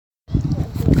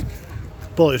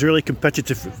Paul, it's a really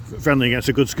competitive friendly against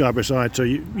a good Scarborough side. So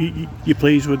you're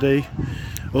pleased with the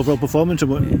overall performance?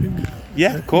 And what,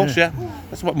 yeah, of course, yeah.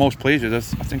 That's what I'm most pleased with. I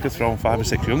think I've thrown 5 or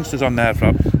 6 youngsters on there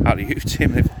from out of the youth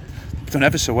team. They've done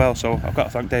ever so well. So I've got to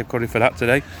thank Dave Curry for that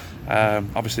today.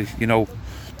 Obviously, you know,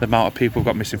 the amount of people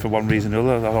got missing for one reason or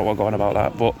another. I don't want to go on about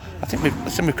that, but I think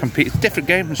we've competed. It's different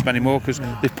games than anymore because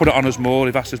they've put it on us more.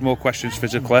 They've asked us more questions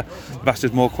physically. They've asked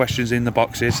us more questions in the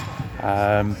boxes.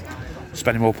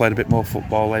 Spennymoor played a bit more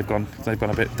football. They've gone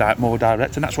a bit more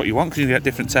direct, and that's what you want because you get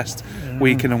different tests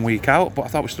week in and week out. But I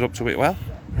thought we stood up to it well.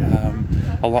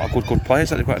 A lot of good players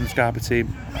that they've got in the Scarborough team.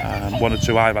 1 or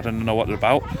 2 I don't know what they're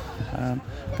about.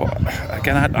 But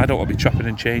again, I don't want to be chopping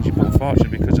and changing. But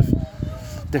unfortunately, because of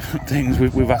different things,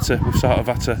 we've sort of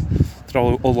had to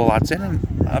throw all the lads in.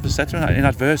 And I've said to them that in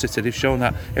adversity, they've shown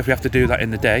that if we have to do that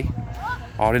in the day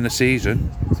or in the season,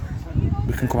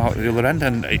 we can come out at the other end,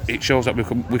 and it shows that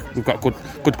we've got a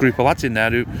good group of lads in there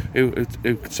who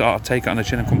sort of take it on the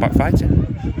chin and come back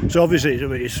fighting. So obviously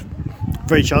it's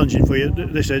very challenging for you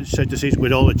this season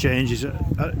with all the changes,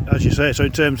 as you say. So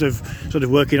in terms of sort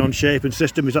of working on shape and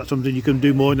system, is that something you can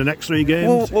do more in the next 3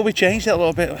 games? Well, we changed it a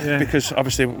little bit because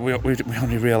obviously we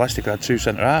only realistically had 2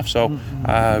 centre halves, so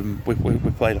we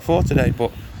played a 4 today.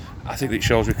 But I think it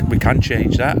shows we can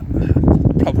change that.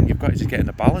 The problem you've got is getting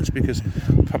the balance, because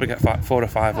we'll probably get 4 or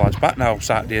 5 lads back now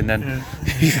Saturday, and then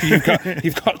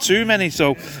you've got too many.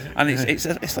 So, and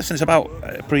it's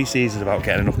about pre-season, about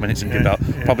getting enough minutes and about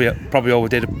probably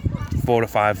overdid 4 or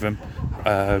 5 of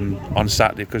them on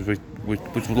Saturday because we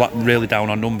really down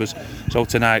on numbers. So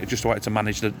tonight, I just wanted to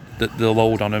manage the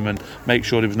load on them and make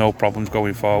sure there was no problems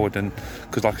going forward. And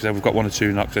because, like I said, we've got 1 or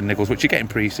 2 knocks and niggles, which you get in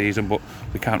pre-season, but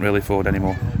we can't really afford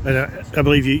anymore. And I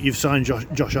believe you've signed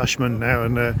Josh Ashman now,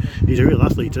 and he's a real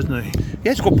athlete, isn't he?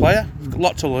 Yeah, he's a good player. He's got a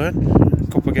lot to learn.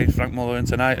 A couple against Frank Mullen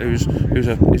tonight, who's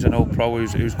an old pro,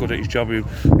 who's good at his job, who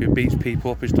beats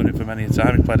people up. He's done it for many a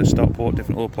time. He's played at Stockport,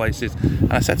 different little places.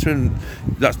 And I said to him,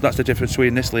 that's the difference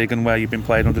between this league and where you've been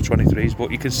playing under 23s.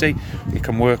 But you can see you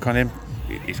can work on him.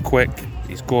 He's quick.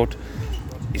 He's good.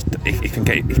 He can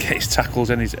get his tackles,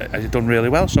 and he's done really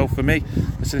well. So for me,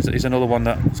 he's another one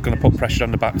that's going to put pressure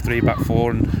on the back 3, back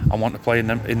 4, and I want to play in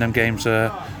them games.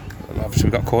 Obviously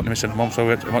we've got Courtney missing at the moment, so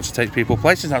we want to take people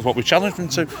places. That's what we challenged him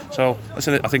to. So I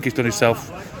think he's done himself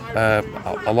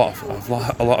a lot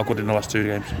of good in the last 2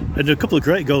 games. And a couple of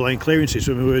great goal line clearances.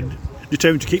 So we were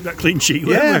determined to keep that clean sheet.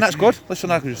 Yeah, and that's good.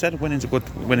 Listen, like you said, winning's a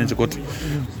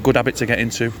good habit to get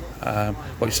into.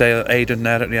 What you say, Aidan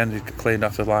there at the end, he cleaned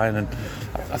off the line, and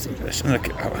I think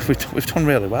we've done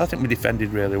really well. I think we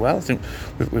defended really well. I think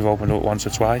we've opened up once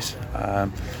or twice.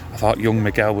 I thought young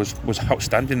Miguel was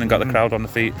outstanding and got the crowd on the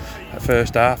feet at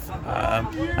first half.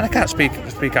 And I can't speak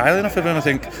highly enough of him. I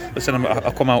think, listen,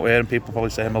 I'll come out here and people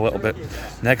probably say I'm a little bit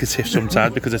negative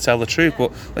sometimes because I tell the truth.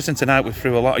 But listen, tonight we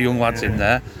threw a lot of young lads in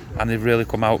there, and they've really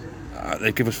come out.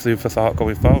 They give us food for thought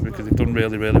going forward because they've done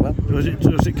really, really well. Was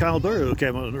it Kyle Burrow who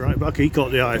came on the right back? He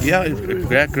caught the eye.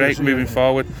 Yeah, great moving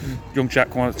forward. Young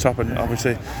Jack come on at the top, and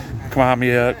obviously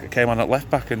Kamami came on at left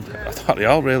back, and I thought they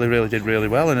all really, really did really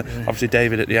well. And obviously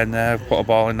David at the end there put a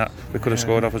ball in that we could have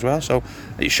scored off as well. So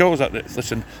it shows that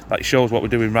it shows what we're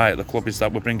doing right at the club is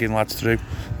that we're bringing lads through.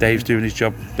 Dave's doing his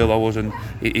job below us, and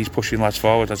he's pushing lads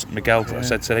forward. As Miguel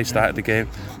said today, started the game.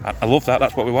 I love that.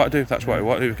 That's what we want to do. That's what we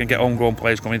want to do. We can get homegrown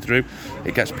players coming through.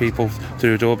 It gets people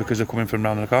through the door because they're coming from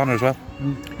round the corner as well.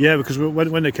 Yeah, because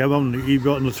when they came on, you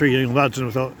brought in the 3 young lads, and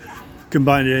I thought,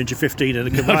 combined the age of 15 and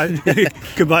a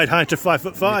combined height of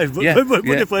 5'5". But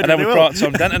and then we brought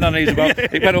Tom Denton on. It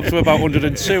went up to about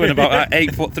 102 and about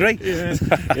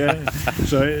 8'3". Yeah.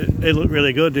 So it looked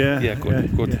really good. Yeah.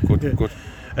 Good.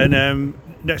 And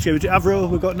next game, is it Avro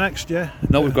we've got next? Yeah.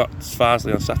 No, we've got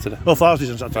Farsley on Saturday. Oh,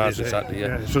 Farsley's on Saturday.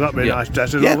 Yeah. So that'll be a nice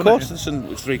test. Yeah, of course. It's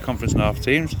 3 Conference North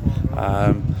teams.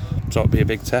 So it'll be a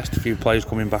big test. A few players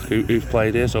coming back who've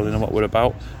played here, so they know what we're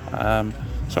about.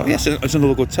 So yes, it's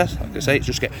another good test. Like I say, it's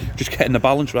just getting the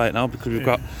balance right now because we've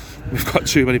got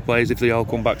too many players. If they all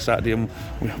come back Saturday, and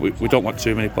we don't want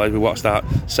too many players. We want to start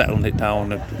settling it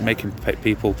down and making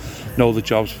people know the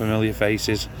jobs, familiar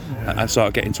faces, and sort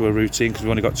of get into a routine because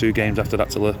we've only got 2 games after that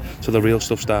till the real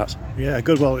stuff starts. Yeah,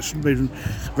 good. Well, it's been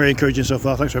very encouraging so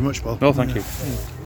far. Thanks very much, Paul. No, thank you.